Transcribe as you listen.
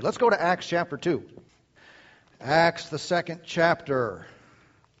Let's go to Acts chapter 2. Acts, the second chapter.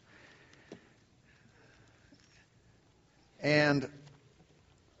 And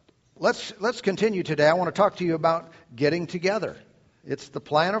let's continue today. I want to talk to you about getting together. It's the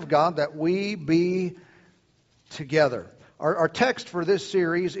plan of God that we be together. Our text for this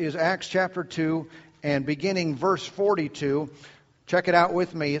series is Acts chapter 2 and beginning verse 42. Check it out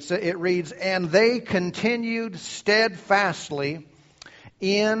with me. It reads, "And they continued steadfastly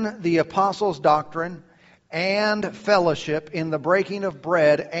in the apostles' doctrine and fellowship, in the breaking of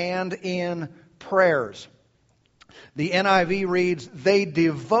bread and in prayers." The NIV reads, "They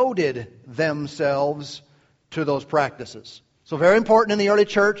devoted themselves to those practices." So very important in the early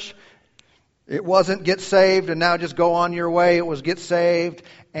church. It wasn't get saved and now just go on your way. It was get saved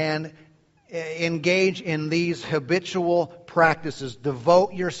and engage in these habitual practices.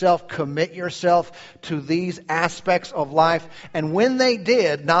 Devote yourself, commit yourself to these aspects of life. And when they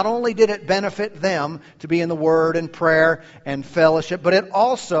did, not only did it benefit them to be in the Word and prayer and fellowship, but it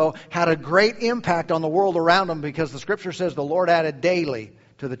also had a great impact on the world around them, because the Scripture says the Lord added daily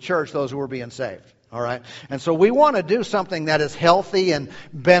to the church those who were being saved. All right? And so we want to do something that is healthy and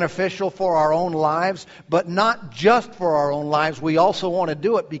beneficial for our own lives, but not just for our own lives. We also want to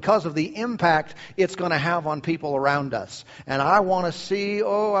do it because of the impact it's going to have on people around us. And I want to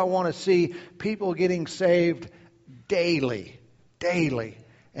see people getting saved daily.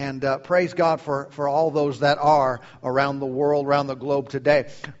 And praise God for all those that are around the world, around the globe today.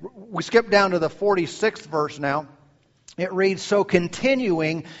 We skip down to the 46th verse now. It reads, "So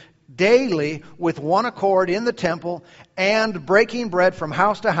continuing daily with one accord in the temple, and breaking bread from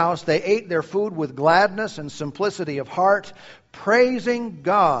house to house, they ate their food with gladness and simplicity of heart, praising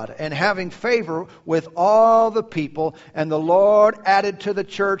God and having favor with all the people. And the Lord added to the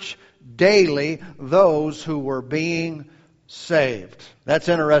church daily those who were being saved." That's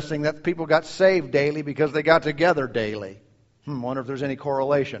interesting that people got saved daily because they got together daily. Wonder if there's any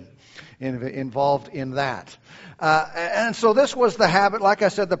correlation involved in that. And so this was the habit, like I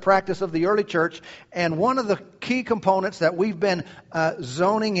said, the practice of the early church. And one of the key components that we've been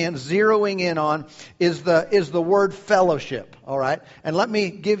zeroing in on is the word fellowship. All right? And let me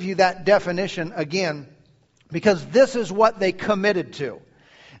give you that definition again, because this is what they committed to.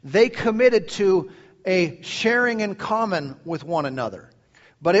 They committed to a sharing in common with one another.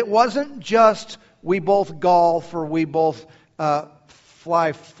 But it wasn't just we both golf or we both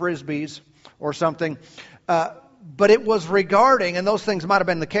fly frisbees or something. But it was regarding, and those things might have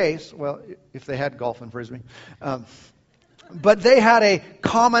been the case, well, if they had golf and frisbee. But they had a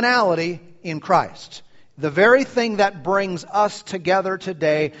commonality in Christ. The very thing that brings us together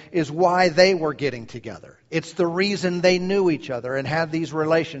today is why they were getting together. It's the reason they knew each other and had these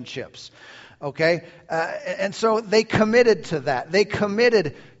relationships. Okay? And so they committed to that. They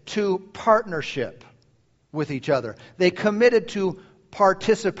committed to partnership with each other. They committed to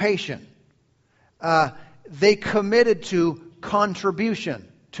participation. They committed to contribution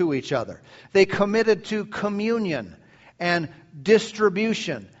to each other. They committed to communion and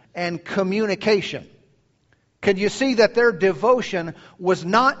distribution and communication. Can you see that their devotion was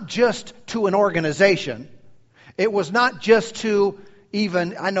not just to an organization? It was not just to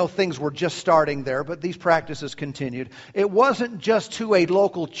even, I know things were just starting there, but these practices continued. It wasn't just to a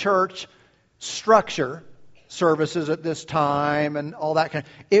local church structure, services at this time and all that kind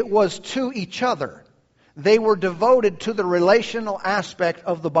of. It was to each other. They were devoted to the relational aspect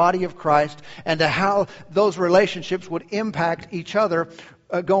of the body of Christ and to how those relationships would impact each other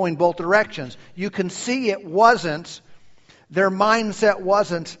going both directions. You can see their mindset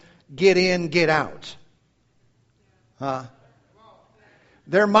wasn't get in, get out.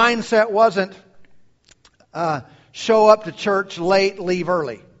 Their mindset wasn't show up to church late, leave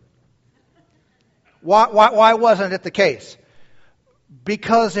early. Why wasn't it the case?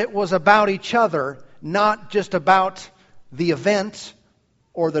 Because it was about each other, not just about the event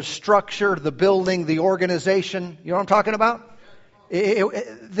or the structure, the building, the organization. You know what I'm talking about?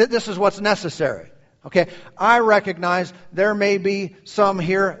 This is what's necessary. Okay, I recognize there may be some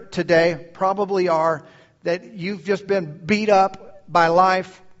here today, probably are, that you've just been beat up by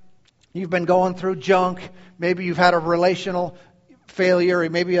life. You've been going through junk. Maybe you've had a relational failure, or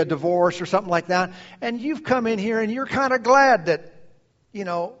maybe a divorce or something like that. And you've come in here and you're kind of glad that,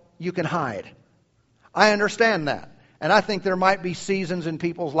 you can hide. I understand that. And I think there might be seasons in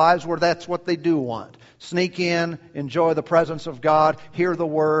people's lives where that's what they do want. Sneak in, enjoy the presence of God, hear the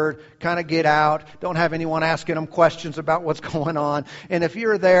Word, kind of get out, don't have anyone asking them questions about what's going on. And if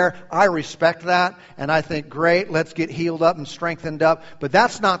you're there, I respect that, and I think, great, let's get healed up and strengthened up. But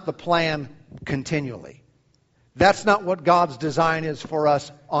that's not the plan continually. That's not what God's design is for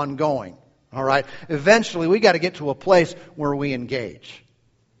us ongoing. All right? Eventually, we got to get to a place where we engage.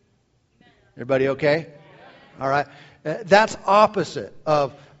 Everybody okay? All right? That's opposite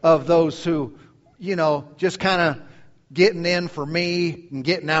of those who, just kind of getting in for me and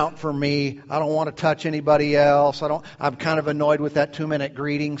getting out for me. I don't want to touch anybody else. I'm kind of annoyed with that 2-minute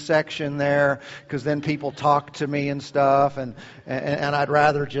greeting section there, because then people talk to me and stuff, and I'd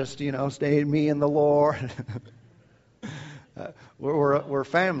rather just, stay me and the Lord. We're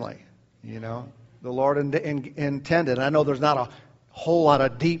family, The Lord intended. And I know there's not a whole lot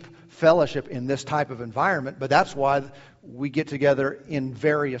of deep fellowship in this type of environment, but that's why we get together in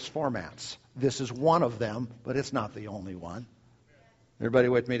various formats. This is one of them, but it's not the only one. Everybody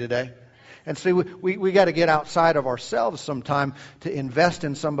with me today? And see, we got to get outside of ourselves sometime to invest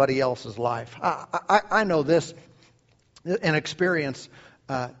in somebody else's life. I know this, an experience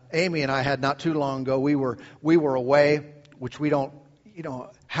Amy and I had not too long ago. We were away, which we don't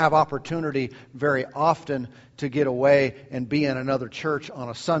have opportunity very often to get away and be in another church on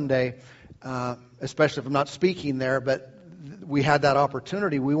a Sunday, especially if I'm not speaking there, but we had that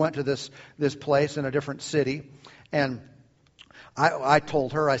opportunity. We went to this place in a different city, and I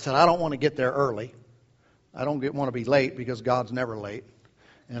told her, I said, I don't want to get there early. I don't want to be late, because God's never late,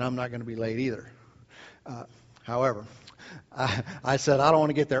 and I'm not going to be late either. However, I said, I don't want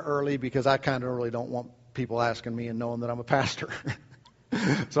to get there early, because I kind of really don't want people asking me and knowing that I'm a pastor.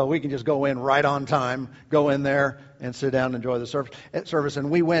 So we can just go in right on time, go in there and sit down and enjoy the service.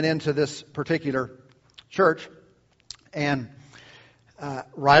 And we went into this particular church, and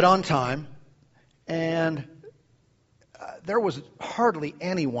right on time, and there was hardly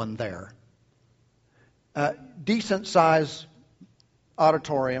anyone there. Decent size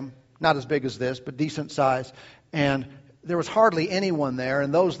auditorium, not as big as this, but decent size, and there was hardly anyone there,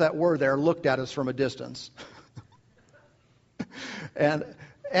 and those that were there looked at us from a distance.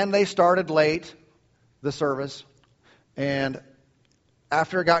 And they started late, the service, and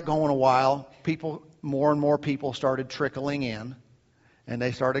after it got going a while, more and more people started trickling in, and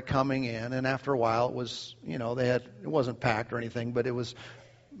they started coming in, and after a while it was, it wasn't packed or anything, but it was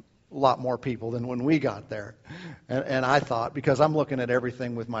a lot more people than when we got there. And I thought, because I'm looking at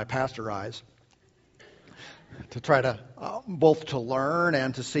everything with my pastor eyes, to try to both to learn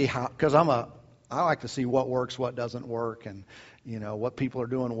and to see how, because I like to see what works, what doesn't work, and what people are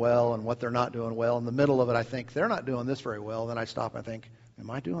doing well and what they're not doing well. In the middle of it, I think they're not doing this very well. Then I stop and I think,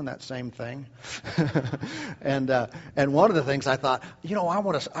 am I doing that same thing? And one of the things I thought, I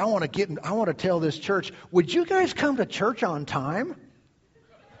want to tell this church, would you guys come to church on time?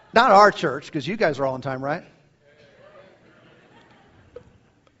 Not our church, because you guys are all on time, right?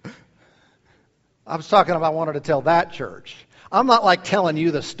 I was talking about wanting to tell that church. I'm not like telling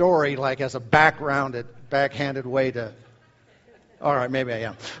you the story like as a backhanded way to. All right, maybe I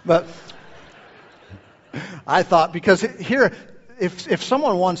am. But I thought, because here, if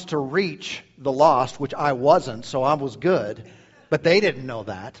someone wants to reach the lost, which I wasn't, so I was good, but they didn't know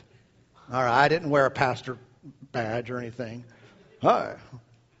that. All right, I didn't wear a pastor badge or anything. Hi,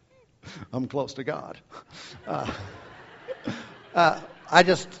 I'm close to God.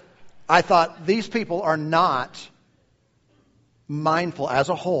 I thought these people are not mindful as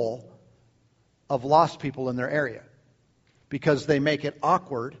a whole of lost people in their area, because they make it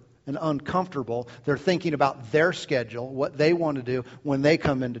awkward and uncomfortable. They're thinking about their schedule, what they want to do when they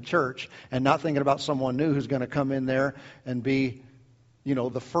come into church, and not thinking about someone new who's going to come in there and be,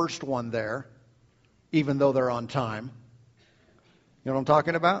 the first one there, even though they're on time. You know what I'm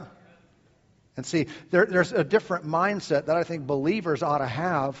talking about? And see, there's a different mindset that I think believers ought to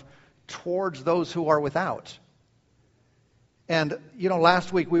have towards those who are without. And,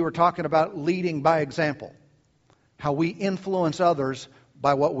 last week we were talking about leading by example. How we influence others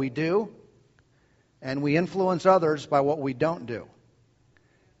by what we do, and we influence others by what we don't do.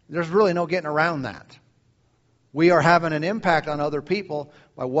 There's really no getting around that. We are having an impact on other people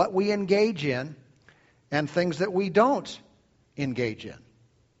by what we engage in and things that we don't engage in.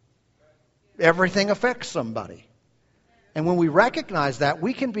 Everything affects somebody. And when we recognize that,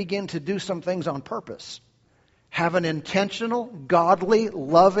 we can begin to do some things on purpose. Have an intentional, godly,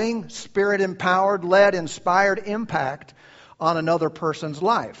 loving, Spirit-empowered, led, inspired impact on another person's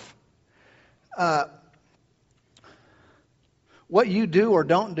life. What you do or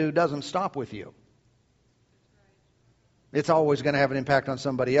don't do doesn't stop with you. It's always going to have an impact on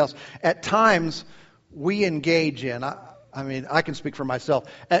somebody else. At times, we engage in, I can speak for myself.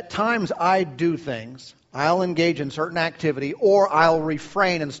 At times, I do things. I'll engage in certain activity, or I'll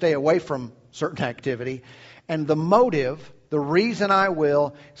refrain and stay away from certain activity. And the motive The reason I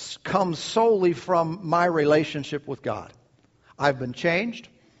will comes solely from my relationship with God. I've been changed.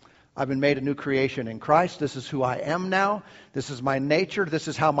 I've been made a new creation in Christ. This is who I am now. This is my nature. This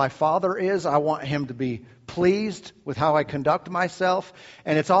is how my Father is. I want Him to be pleased with how I conduct myself.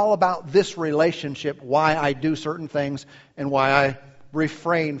 And it's all about this relationship, why I do certain things and why I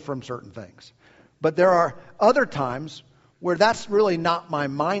refrain from certain things. But there are other times where that's really not my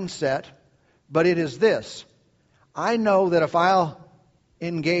mindset, but it is this. I know that if I'll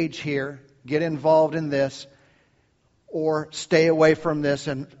engage here, get involved in this, or stay away from this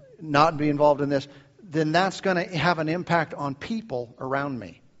and not be involved in this, then that's going to have an impact on people around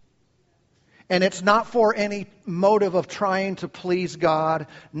me. And it's not for any motive of trying to please God,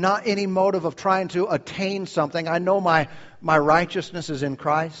 not any motive of trying to attain something. I know my righteousness is in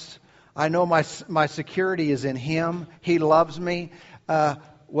Christ. I know my security is in Him. He loves me,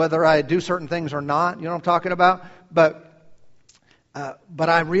 whether I do certain things or not. You know what I'm talking about? But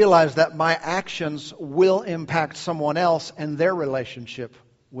I realize that my actions will impact someone else and their relationship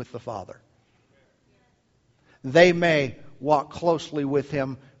with the Father. They may walk closely with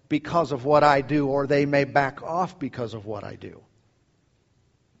Him because of what I do, or they may back off because of what I do.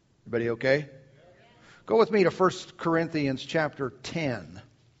 Everybody okay? Go with me to 1 Corinthians chapter 10.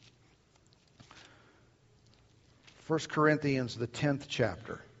 1 Corinthians, the 10th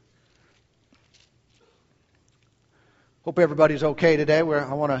chapter. Hope everybody's okay today. I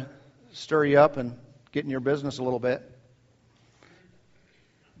want to stir you up and get in your business a little bit.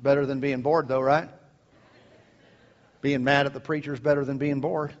 Better than being bored, though, right? Being mad at the preacher is better than being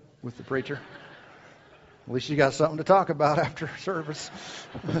bored with the preacher. At least you got something to talk about after service.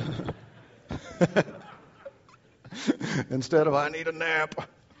 Instead of, I need a nap.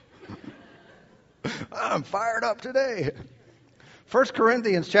 I'm fired up today. 1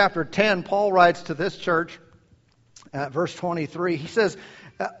 Corinthians chapter 10, Paul writes to this church at verse 23. He says,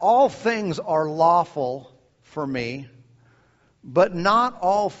 all things are lawful for me, but not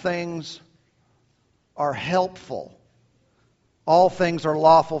all things are helpful. All things are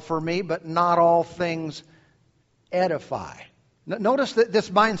lawful for me, but not all things edify. Notice this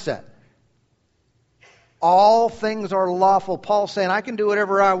mindset. All things are lawful. Paul's saying, I can do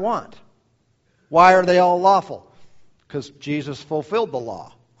whatever I want. Why are they all lawful? Because Jesus fulfilled the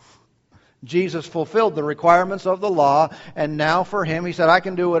law. Jesus fulfilled the requirements of the law, and now for Him, He said, I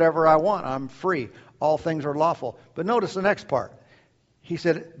can do whatever I want. I'm free. All things are lawful. But notice the next part. He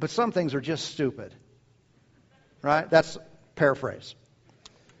said, but some things are just stupid. Right? That's paraphrase.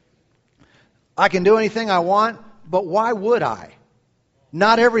 I can do anything I want, but why would I?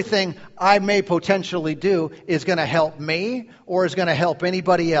 Not everything I may potentially do is going to help me or is going to help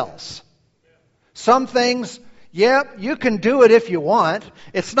anybody else. Some things, you can do it if you want.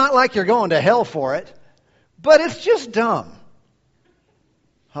 It's not like you're going to hell for it, but it's just dumb.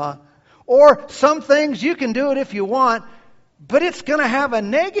 Or some things you can do it if you want, but it's going to have a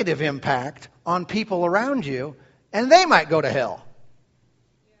negative impact on people around you, and they might go to hell.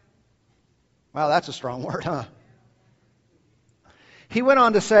 Wow, that's a strong word, huh? He went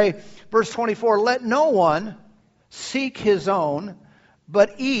on to say, verse 24, let no one seek his own,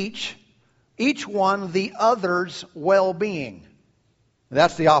 but each one the other's well-being.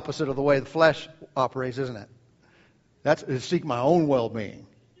 That's the opposite of the way the flesh operates, isn't it? That's to seek my own well-being.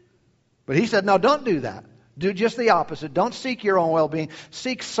 But he said, no, don't do that. Do just the opposite. Don't seek your own well-being.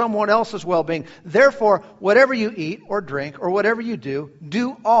 Seek someone else's well-being. Therefore, whatever you eat or drink or whatever you do,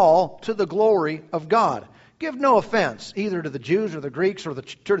 do all to the glory of God. Give no offense either to the Jews or the Greeks or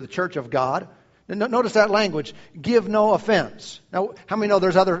to the church of God. Notice that language, give no offense. Now, how many know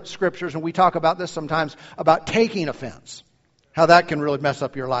there's other scriptures, and we talk about this sometimes, about taking offense? How that can really mess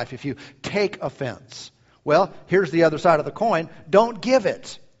up your life if you take offense. Well, here's the other side of the coin. Don't give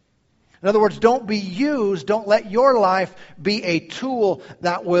it. In other words, don't be used, don't let your life be a tool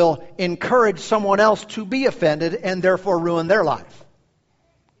that will encourage someone else to be offended and therefore ruin their life.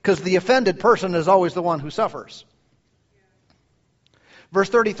 Because the offended person is always the one who suffers. Verse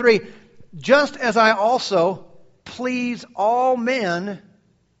 33, just as I also please all men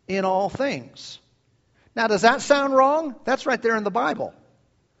in all things. Now, does that sound wrong? That's right there in the Bible.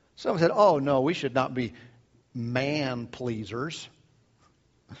 Someone said, oh no, we should not be man pleasers.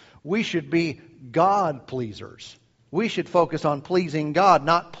 We should be God pleasers. We should focus on pleasing God,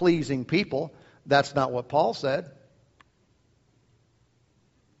 not pleasing people. That's not what Paul said.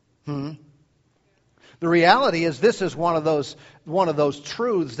 The reality is this is one of those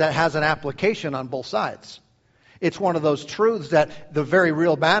truths that has an application on both sides. It's one of those truths that the very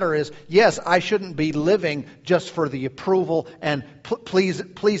real matter is, yes, I shouldn't be living just for the approval and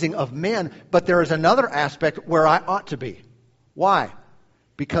pleasing of men, but there is another aspect where I ought to be. Why?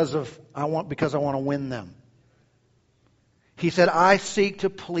 Because I want to win them. He said, I seek to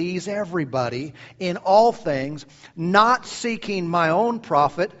please everybody in all things, not seeking my own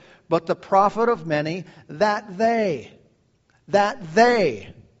profit, but the profit of many, that they,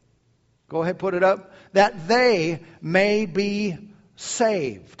 go ahead, put it up, that they may be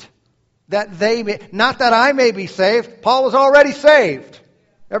saved. That they may, not that I may be saved. Paul was already saved.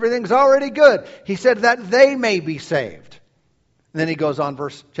 Everything's already good. He said that they may be saved. And then he goes on,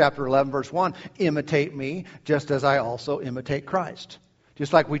 chapter 11, verse 1, imitate me just as I also imitate Christ.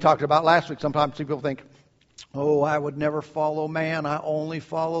 Just like we talked about last week, sometimes people think, oh, I would never follow man, I only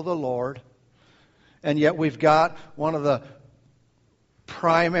follow the Lord. And yet we've got one of the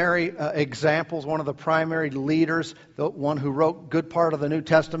primary examples, one of the primary leaders, the one who wrote good part of the New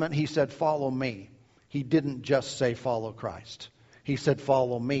Testament, he said, follow me. He didn't just say follow Christ. He said,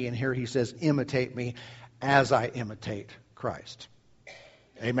 follow me. And here he says, imitate me as I imitate Christ.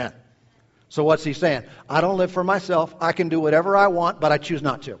 Amen. So what's he saying? I don't live for myself. I can do whatever I want, but I choose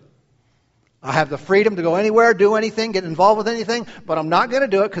not to. I have the freedom to go anywhere, do anything, get involved with anything, but I'm not going to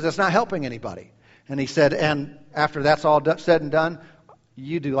do it because it's not helping anybody. And he said, and after that's all said and done,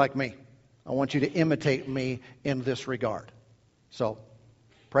 you do like me. I want you to imitate me in this regard. So,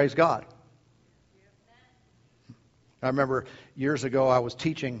 praise God. I remember years ago I was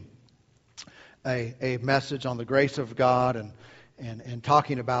teaching a message on the grace of God and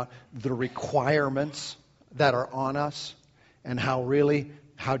talking about the requirements that are on us and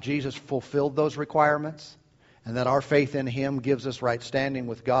how Jesus fulfilled those requirements and that our faith in Him gives us right standing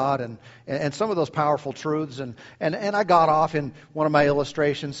with God and some of those powerful truths. And I got off in one of my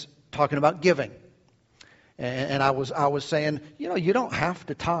illustrations talking about giving. And I was saying, you don't have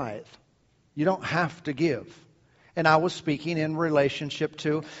to tithe. You don't have to give. And I was speaking in relationship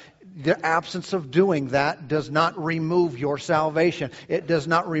to the absence of doing that does not remove your salvation. It does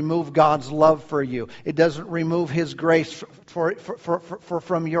not remove God's love for you. It doesn't remove His grace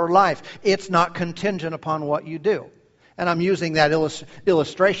from your life. It's not contingent upon what you do. And I'm using that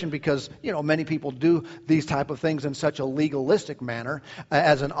illustration because, many people do these type of things in such a legalistic manner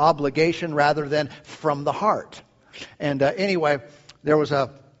as an obligation rather than from the heart. And anyway, there was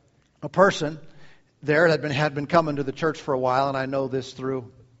a person there that had been coming to the church for a while, and I know this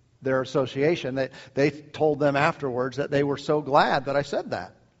through their association. They told them afterwards that they were so glad that I said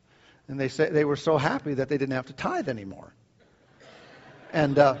that. And they said they were so happy that they didn't have to tithe anymore.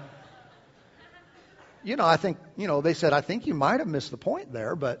 And, I think, they said, I think you might have missed the point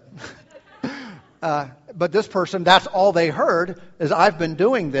there, but this person, that's all they heard is I've been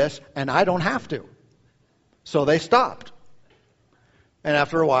doing this and I don't have to. So they stopped. And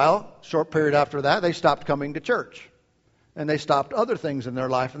after a while, short period after that, they stopped coming to church. And they stopped other things in their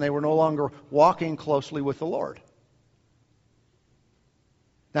life, and they were no longer walking closely with the Lord.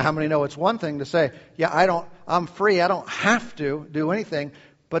 Now, how many know it's one thing to say, I'm free, I don't have to do anything,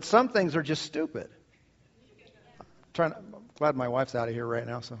 but some things are just stupid. I'm glad my wife's out of here right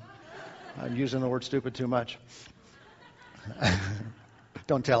now, so I'm using the word stupid too much.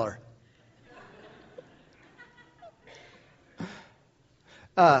 Don't tell her.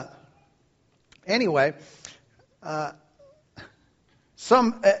 Anyway,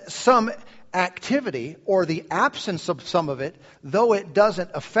 some activity or the absence of some of it, though it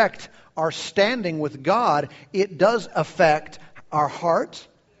doesn't affect our standing with God, it does affect our heart.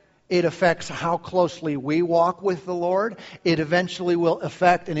 It affects how closely we walk with the Lord. It eventually will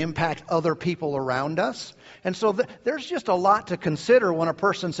affect and impact other people around us. And so there's just a lot to consider when a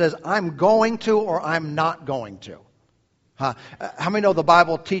person says, I'm going to or I'm not going to. How many know the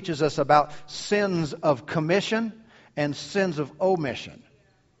Bible teaches us about sins of commission and sins of omission?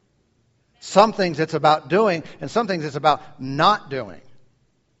 Some things it's about doing, and some things it's about not doing.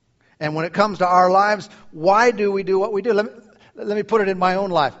 And when it comes to our lives, why do we do what we do? Let me put it in my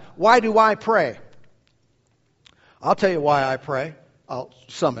own life. Why do I pray? I'll tell you why I pray. I'll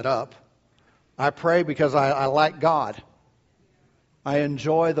sum it up. I pray because I like God. I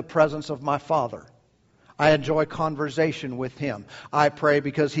enjoy the presence of my Father. I enjoy conversation with Him. I pray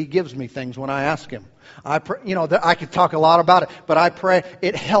because He gives me things when I ask Him. I pray, I could talk a lot about it, but I pray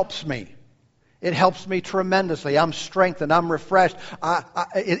it helps me. It helps me tremendously. I'm strengthened. I'm refreshed.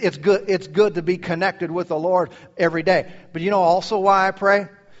 It's good. It's good to be connected with the Lord every day. But also why I pray?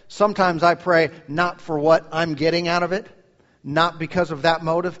 Sometimes I pray not for what I'm getting out of it, not because of that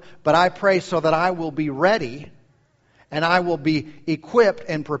motive, but I pray so that I will be ready and I will be equipped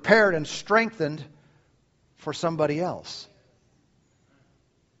and prepared and strengthened for somebody else.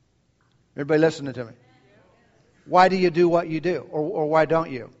 Everybody listening to me? Why do you do what you do? Or why don't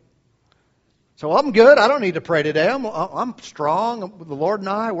you? So I'm good. I don't need to pray today. I'm strong. The Lord and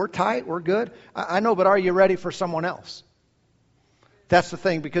I, we're tight. We're good. I know, but are you ready for someone else? That's the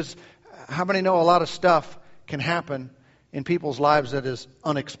thing, because how many know a lot of stuff can happen in people's lives that is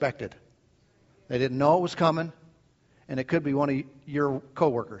unexpected? They didn't know it was coming, and it could be one of your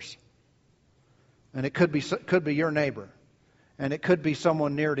coworkers, and it could be your neighbor, and it could be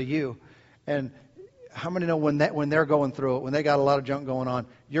someone near to you. And how many know when they're going through it, when they got a lot of junk going on,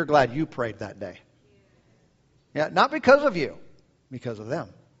 you're glad you prayed that day? Yeah, not because of you, because of them.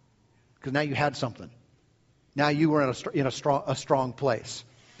 Because now you had something. Now you were in a strong place.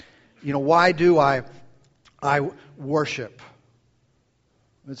 You know, why do I worship?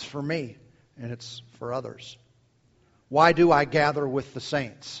 It's for me, and it's for others. Why do I gather with the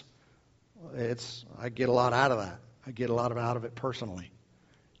saints? I get a lot out of that. I get a lot out of it personally.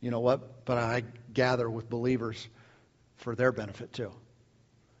 You know what? But I gather with believers for their benefit too.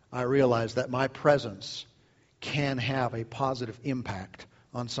 I realize that my presence can have a positive impact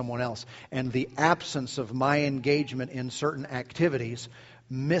on someone else. And the absence of my engagement in certain activities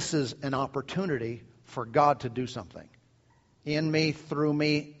misses an opportunity for God to do something in me, through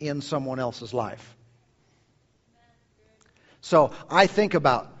me, in someone else's life. So I think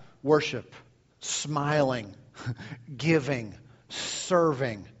about worship, smiling, giving,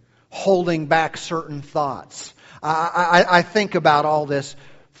 serving, holding back certain thoughts. I think about all this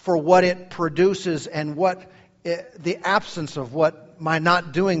for what it produces and the absence of what my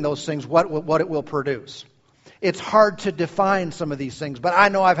not doing those things, what it will produce. It's hard to define some of these things, but I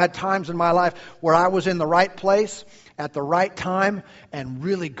know I've had times in my life where I was in the right place at the right time and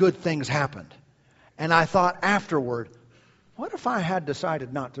really good things happened. And I thought afterward, what if I had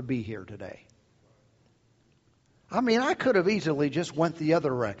decided not to be here today? I mean, I could have easily just went the other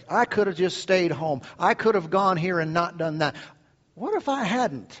direction. I could have just stayed home. I could have gone here and not done that. What if I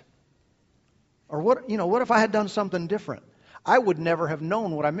hadn't? Or what if I had done something different? I would never have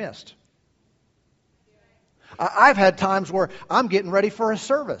known what I missed. I've had times where I'm getting ready for a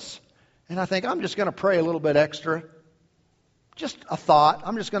service, and I think I'm just going to pray a little bit extra. Just a thought.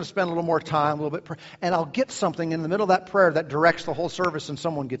 I'm just going to spend a little more time, a little bit, and I'll get something in the middle of that prayer that directs the whole service, and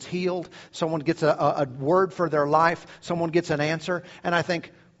someone gets healed, someone gets a word for their life, someone gets an answer, and I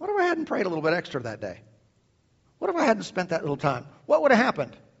think, what if I hadn't prayed a little bit extra that day? What if I hadn't spent that little time? What would have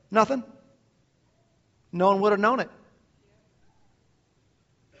happened? Nothing. No one would have known it.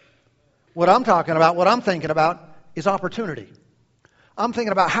 What I'm talking about, what I'm thinking about is opportunity. I'm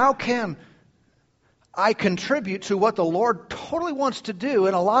thinking about how can I contribute to what the Lord totally wants to do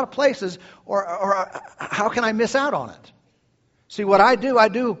in a lot of places, or how can I miss out on it? See, what I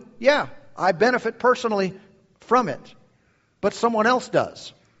do, yeah, I benefit personally from it, but someone else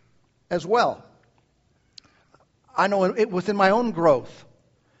does as well. I know within my own growth,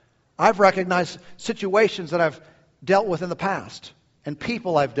 I've recognized situations that I've dealt with in the past and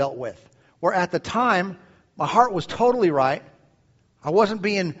people I've dealt with, where at the time, my heart was totally right. I wasn't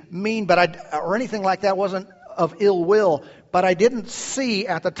being mean or anything like that, wasn't of ill will, but I didn't see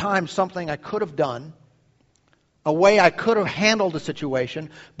at the time something I could have done, a way I could have handled the situation.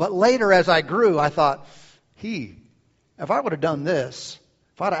 But later as I grew, I thought, if I would have done this,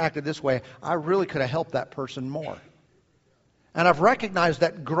 if I'd have acted this way, I really could have helped that person more. And I've recognized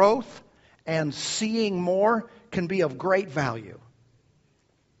that growth and seeing more can be of great value.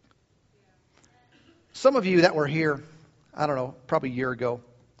 Some of you that were here, I don't know, probably a year ago,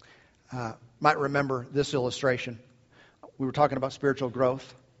 might remember this illustration. We were talking about spiritual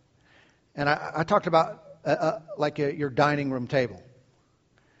growth. And I talked about your dining room table.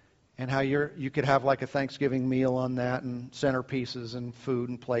 And how you could have like a Thanksgiving meal on that, and centerpieces and food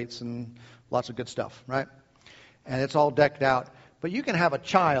and plates and lots of good stuff, right? And it's all decked out. But you can have a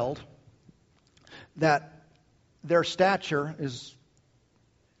child that their stature is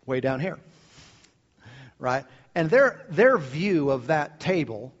way down here, right? And their view of that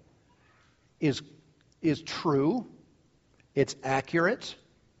table is true, it's accurate,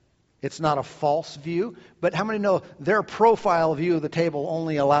 it's not a false view. But how many know their profile view of the table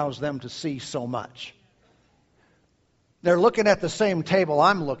only allows them to see so much? They're looking at the same table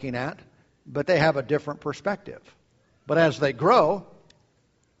I'm looking at, but they have a different perspective. But as they grow,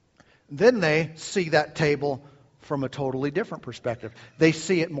 then they see that table from a totally different perspective. They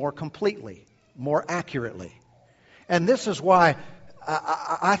see it more completely, more accurately. And this is why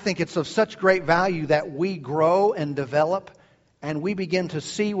I think it's of such great value that we grow and develop, and we begin to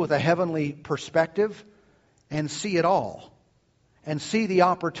see with a heavenly perspective and see it all, and see the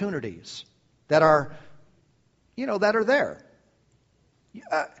opportunities that are, that are there.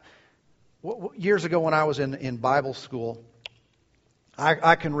 Years ago when I was in Bible school,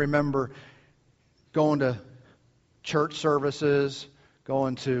 I can remember going to church services,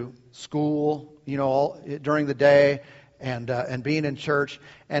 going to school, all during the day, and being in church.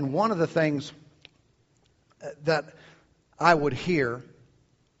 And one of the things that I would hear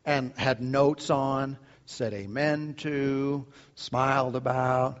and had notes on, said amen to, smiled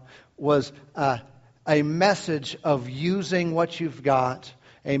about, was a message of using what you've got,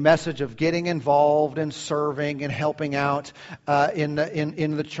 a message of getting involved and serving and helping out in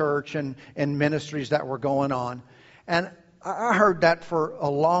the church and ministries that were going on. And I heard that for a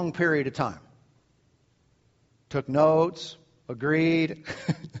long period of time. Took notes, agreed,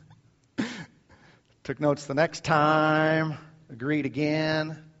 took notes the next time, agreed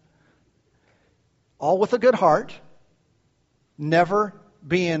again. All with a good heart, never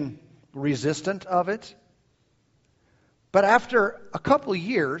being resistant of it. But after a couple of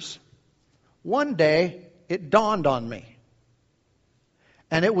years, one day it dawned on me.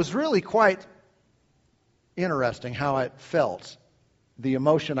 And it was really quite interesting how I felt, the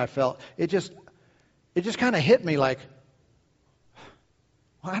emotion I felt. It just kind of hit me like,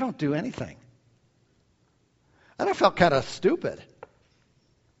 well, I don't do anything. And I felt kind of stupid.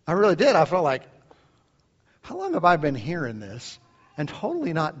 I really did. I felt like, how long have I been hearing this and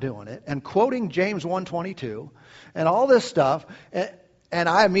totally not doing it and quoting James 1:22 and all this stuff? And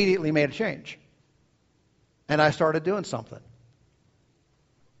I immediately made a change. And I started doing something.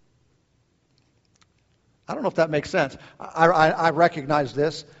 I don't know if that makes sense. I recognize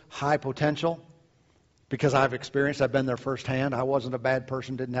this high potential because I've been there firsthand. I wasn't a bad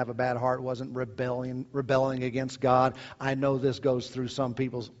person, didn't have a bad heart, wasn't rebelling against God. I know this goes through some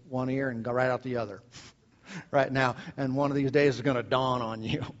people's one ear and go right out the other right now. And one of these days is going to dawn on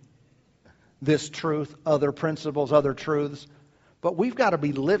you. This truth, other principles, other truths. But we've got to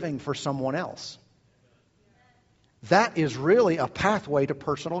be living for someone else. That is really a pathway to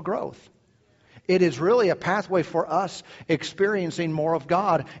personal growth. It is really a pathway for us experiencing more of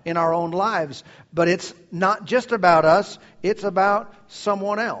God in our own lives. But it's not just about us, it's about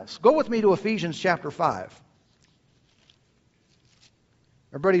someone else. Go with me to Ephesians chapter 5.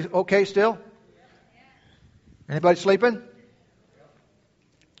 Everybody okay still? Anybody sleeping?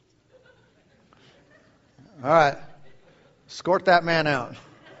 All right. Escort that man out.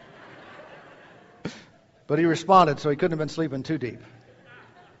 But he responded, so he couldn't have been sleeping too deep.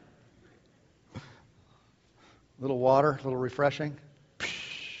 Little water, little refreshing.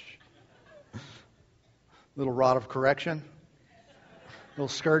 Little rod of correction. Little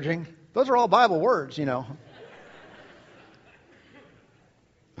scourging. Those are all Bible words,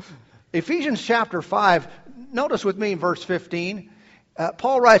 Ephesians chapter 5, notice with me in verse 15.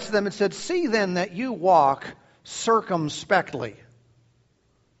 Paul writes to them and said, "See then that you walk circumspectly."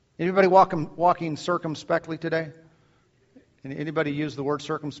 Anybody walking circumspectly today? Anybody use the word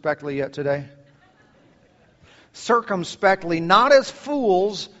circumspectly yet today? Circumspectly, not as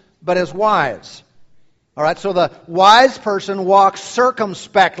fools, but as wise. All right, so the wise person walks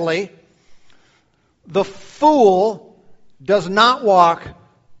circumspectly. The fool does not walk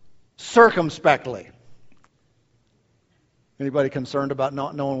circumspectly. Anybody concerned about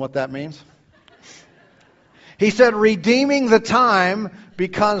not knowing what that means? He said, redeeming the time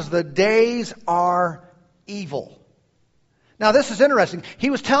because the days are evil. Now this is interesting.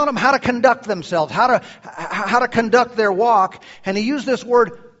 He was telling them how to conduct themselves, how to conduct their walk, and he used this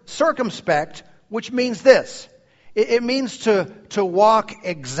word circumspect, which means this. It means to walk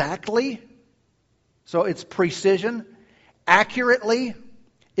exactly. So it's precision, accurately.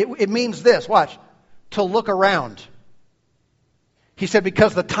 It means this, watch, to look around. He said,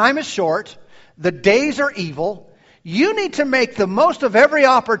 because the time is short, the days are evil, you need to make the most of every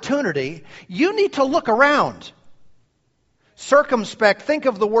opportunity. You need to look around. Circumspect, think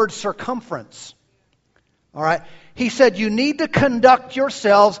of the word circumference. All right? He said you need to conduct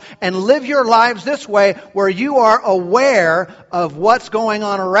yourselves and live your lives this way where you are aware of what's going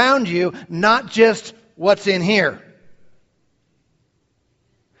on around you, not just what's in here.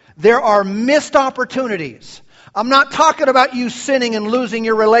 There are missed opportunities. I'm not talking about you sinning and losing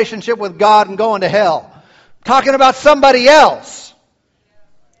your relationship with God and going to hell. I'm talking about somebody else.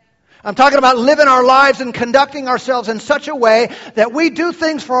 I'm talking about living our lives and conducting ourselves in such a way that we do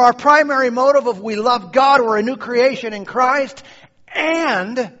things for our primary motive of we love God, we're a new creation in Christ,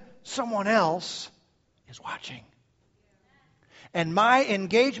 and someone else is watching. And my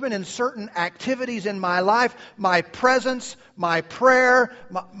engagement in certain activities in my life, my presence, my prayer,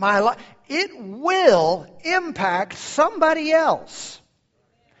 my life, it will impact somebody else.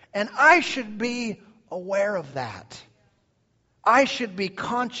 And I should be aware of that. I should be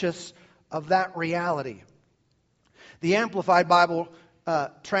conscious of that reality. The Amplified Bible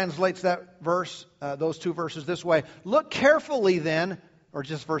translates that verse, those two verses this way. Look carefully then, or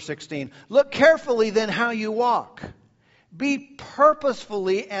just verse 16. Look carefully then how you walk. Be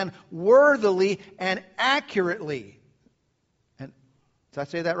purposefully and worthily and accurately. And did I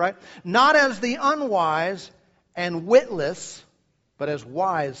say that right? Not as the unwise and witless, but as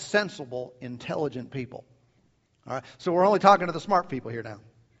wise, sensible, intelligent people. All right. So we're only talking to the smart people here now.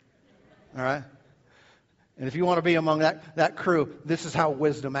 All right. And if you want to be among that crew, this is how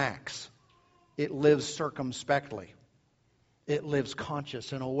wisdom acts. It lives circumspectly. It lives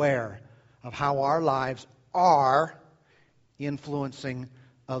conscious and aware of how our lives are influencing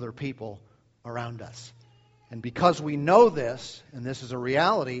other people around us. And because we know this, and this is a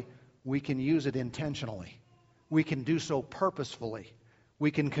reality, we can use it intentionally. We can do so purposefully.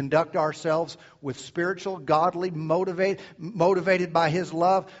 We can conduct ourselves with spiritual, godly, motivated by His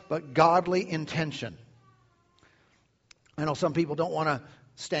love, but godly intention. I know some people don't want to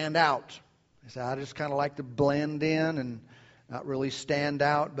stand out. They say, I just kind of like to blend in and not really stand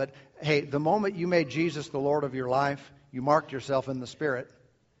out. But hey, the moment you made Jesus the Lord of your life, you marked yourself in the Spirit.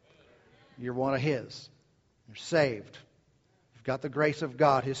 You're one of His. You're saved. You've got the grace of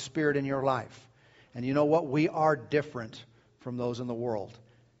God, His Spirit in your life. And you know what? We are different from those in the world.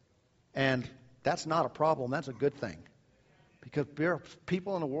 And that's not a problem. That's a good thing. Because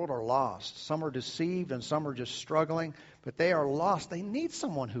people in the world are lost. Some are deceived and some are just struggling. But they are lost. They need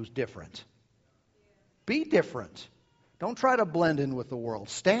someone who's different. Be different. Don't try to blend in with the world.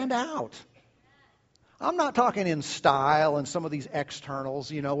 Stand out. I'm not talking in style and some of these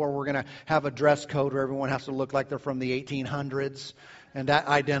externals, where we're going to have a dress code where everyone has to look like they're from the 1800s. And that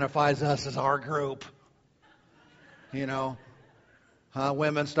identifies us as our group.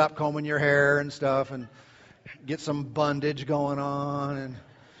 Women, stop combing your hair and stuff and get some bondage going on.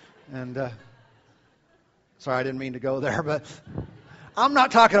 And sorry, I didn't mean to go there, but I'm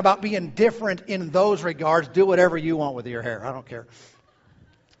not talking about being different in those regards. Do whatever you want with your hair. I don't care.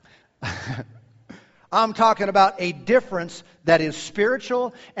 I'm talking about a difference that is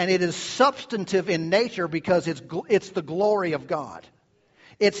spiritual and it is substantive in nature because it's the glory of God.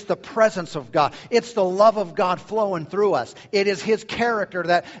 It's the presence of God. It's the love of God flowing through us. It is His character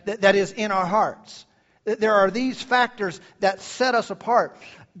that is in our hearts. There are these factors that set us apart.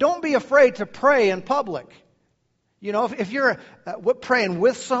 Don't be afraid to pray in public. If you're praying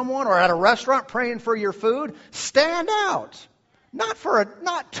with someone or at a restaurant praying for your food, stand out.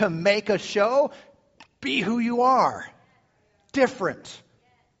 Not to make a show. Be who you are. Different.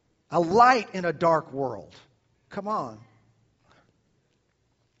 A light in a dark world. Come on.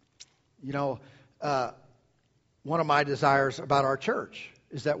 One of my desires about our church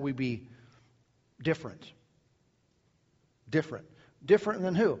is that we be different. Different. Different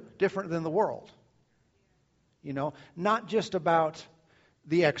than who? Different than the world. Not just about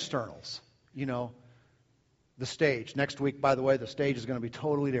the externals. The stage. Next week, by the way, the stage is going to be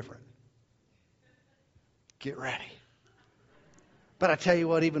totally different. Get ready. But I tell you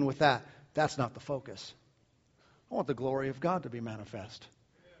what, even with that, that's not the focus. I want the glory of God to be manifest.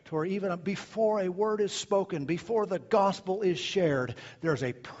 To where even before a word is spoken, before the gospel is shared, there's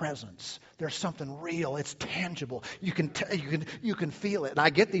a presence. There's something real. It's tangible. You can feel it. And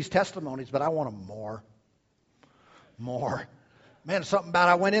I get these testimonies, but I want them more. More. Man, something about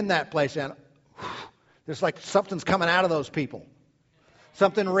I went in that place and there's like something's coming out of those people.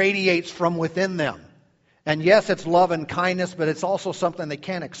 Something radiates from within them. And yes, it's love and kindness, but it's also something they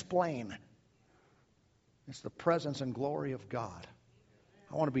can't explain. It's the presence and glory of God.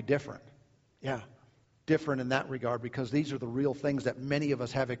 I want to be different. Yeah, different in that regard because these are the real things that many of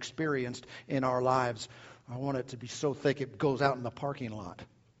us have experienced in our lives. I want it to be so thick it goes out in the parking lot.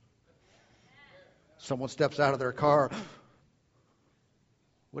 Someone steps out of their car.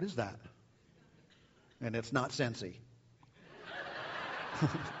 What is that? And it's not Scentsy.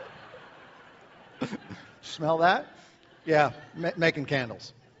 Smell that? Yeah, making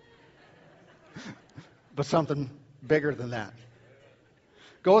candles. But something bigger than that.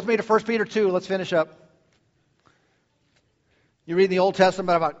 Go with me to 1 Peter 2. Let's finish up. You read in the Old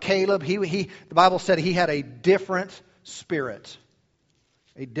Testament about Caleb. The Bible said he had a different spirit.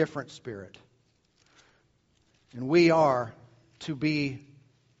 A different spirit. And we are to be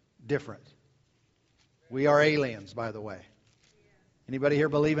different. We are aliens, by the way. Anybody here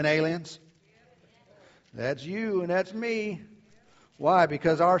believe in aliens? That's you and that's me. Why?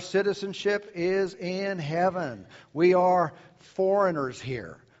 Because our citizenship is in heaven. We are foreigners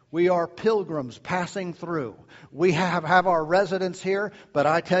here. We are pilgrims passing through. We have our residence here, but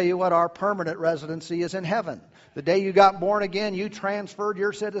I tell you what, our permanent residency is in heaven. The day you got born again, you transferred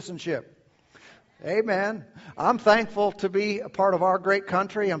your citizenship. Amen. I'm thankful to be a part of our great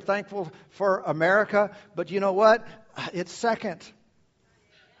country. I'm thankful for America. But you know what? It's second.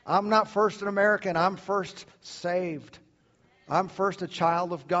 I'm not first an American. I'm first saved. I'm first a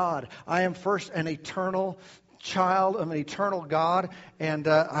child of God. I am first an eternal child of an eternal God. And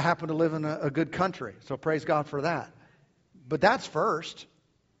I happen to live in a good country. So praise God for that. But that's first.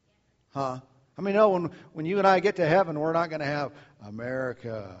 Huh? I mean, no, when you and I get to heaven, we're not going to have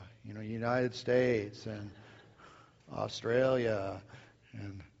America, United States and Australia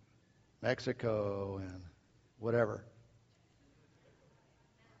and Mexico and whatever.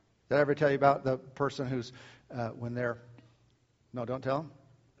 Did I ever tell you about the person who's, when they're, no, don't tell them?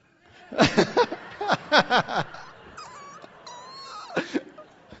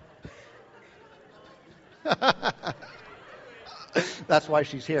 That's why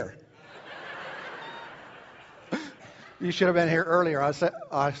she's here. You should have been here earlier. I was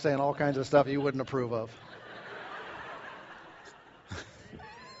saying all kinds of stuff you wouldn't approve of.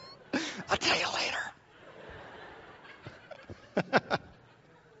 I'll tell you later.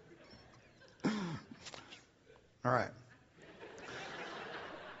 All right.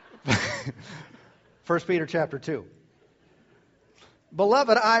 1 Peter chapter 2.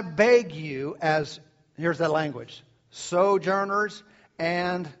 Beloved, I beg you as, here's that language, sojourners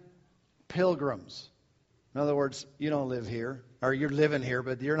and pilgrims. In other words, you don't live here, or you're living here,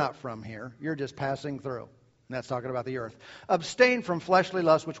 but you're not from here. You're just passing through. And that's talking about the earth. Abstain from fleshly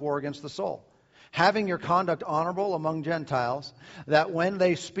lusts which war against the soul. Having your conduct honorable among Gentiles, that when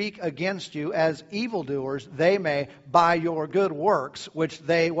they speak against you as evildoers, they may, by your good works, which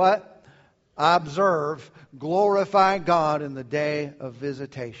they, what? Observe, glorify God in the day of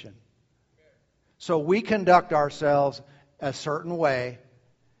visitation. So we conduct ourselves a certain way.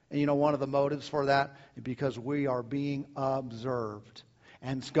 And one of the motives for that is because we are being observed.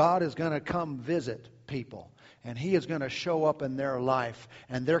 And God is going to come visit people. And He is going to show up in their life.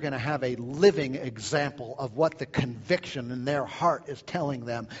 And they're going to have a living example of what the conviction in their heart is telling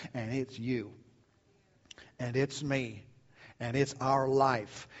them. And it's you. And it's me. And it's our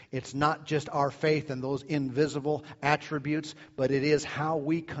life. It's not just our faith and those invisible attributes, but it is how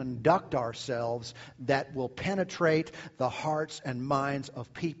we conduct ourselves that will penetrate the hearts and minds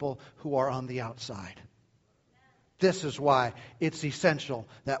of people who are on the outside. This is why it's essential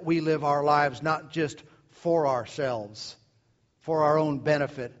that we live our lives not just for ourselves, for our own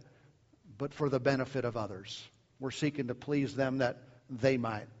benefit, but for the benefit of others. We're seeking to please them that they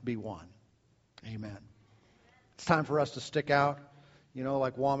might be one. Amen. It's time for us to stick out,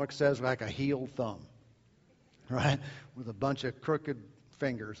 like Womack says, like a healed thumb, right? With a bunch of crooked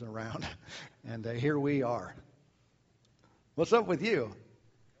fingers around. And here we are. What's up with you?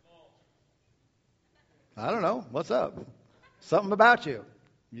 I don't know. What's up? Something about you.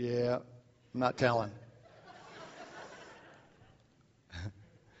 Yeah, I'm not telling.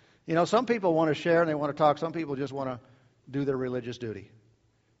 Some people want to share and they want to talk. Some people just want to do their religious duty.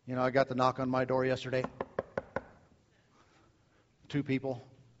 I got the knock on my door yesterday. 2 people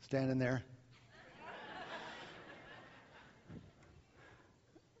standing there.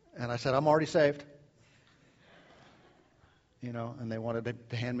 And I said, I'm already saved. And they wanted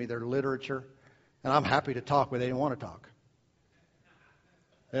to hand me their literature. And I'm happy to talk, but they didn't want to talk.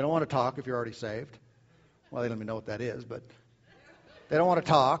 They don't want to talk if you're already saved. Well, they don't even know what that is, but they don't want to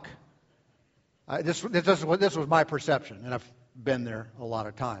talk. This was my perception, and I've been there a lot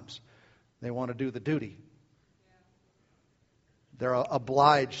of times. They want to do the duty. They're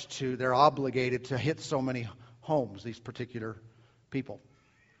obligated to hit so many homes, these particular people.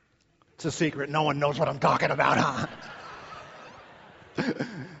 It's a secret. No one knows what I'm talking about, huh?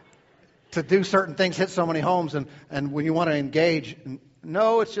 To do certain things, hit so many homes, and when you want to engage,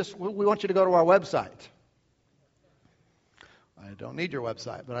 no, it's just, we want you to go to our website. I don't need your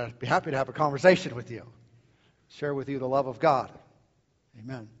website, but I'd be happy to have a conversation with you. Share with you the love of God.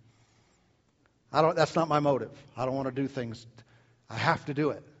 Amen. That's not my motive. I don't want to do things. I have to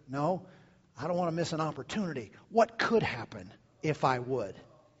do it. No, I don't want to miss an opportunity. What could happen if I would?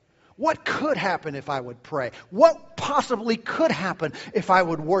 What could happen if I would pray? What possibly could happen if I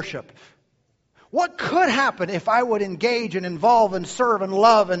would worship? What could happen if I would engage and involve and serve and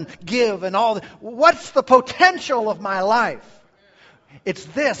love and give and all that? What's the potential of my life? It's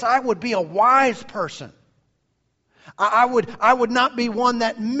this. I would be a wise person. I would not be one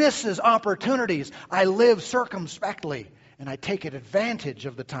that misses opportunities. I live circumspectly. And I take advantage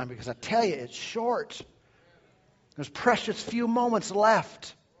of the time because I tell you, it's short. There's precious few moments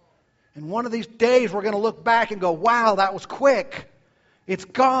left. And one of these days we're going to look back and go, wow, that was quick. It's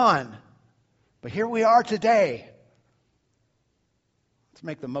gone. But here we are today. Let's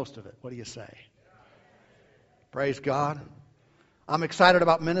make the most of it. What do you say? Praise God. I'm excited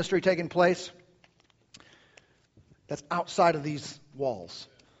about ministry taking place that's outside of these walls.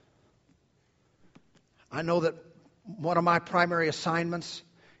 I know that one of my primary assignments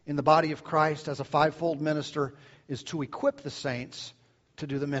in the body of Christ as a fivefold minister is to equip the saints to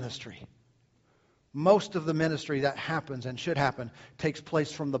do the ministry. Most of the ministry that happens and should happen takes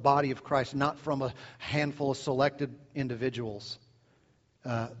place from the body of Christ, not from a handful of selected individuals.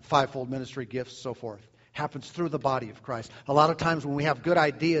 Fivefold ministry gifts, so forth. Happens through the body of Christ. A lot of times when we have good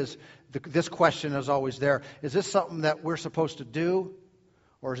ideas, this question is always there. Is this something that we're supposed to do,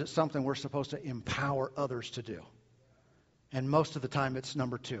 or is it something we're supposed to empower others to do? And most of the time it's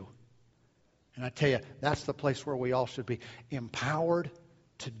number two. And I tell you, that's the place where we all should be. Empowered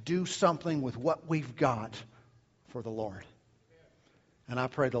to do something with what we've got for the Lord. And I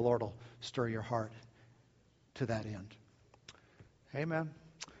pray the Lord will stir your heart to that end. Amen.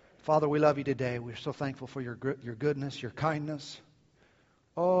 Father, we love you today. We're so thankful for your goodness, your kindness.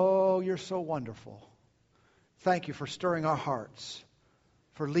 Oh, you're so wonderful. Thank you for stirring our hearts,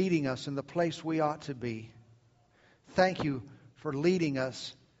 for leading us in the place we ought to be. Thank you for leading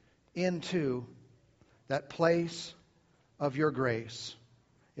us into that place of your grace.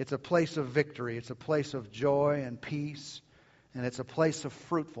 It's a place of victory. It's a place of joy and peace. And it's a place of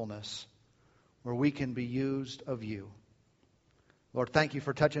fruitfulness where we can be used of you. Lord, thank you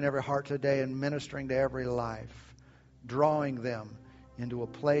for touching every heart today and ministering to every life, drawing them into a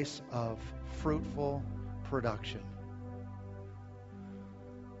place of fruitful production.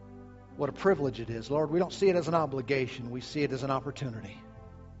 What a privilege it is. Lord, we don't see it as an obligation. We see it as an opportunity.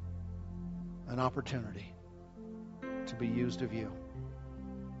 An opportunity to be used of you.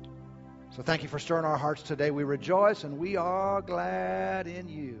 So thank you for stirring our hearts today. We rejoice and we are glad in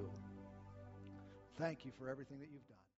you. Thank you for everything that you've done.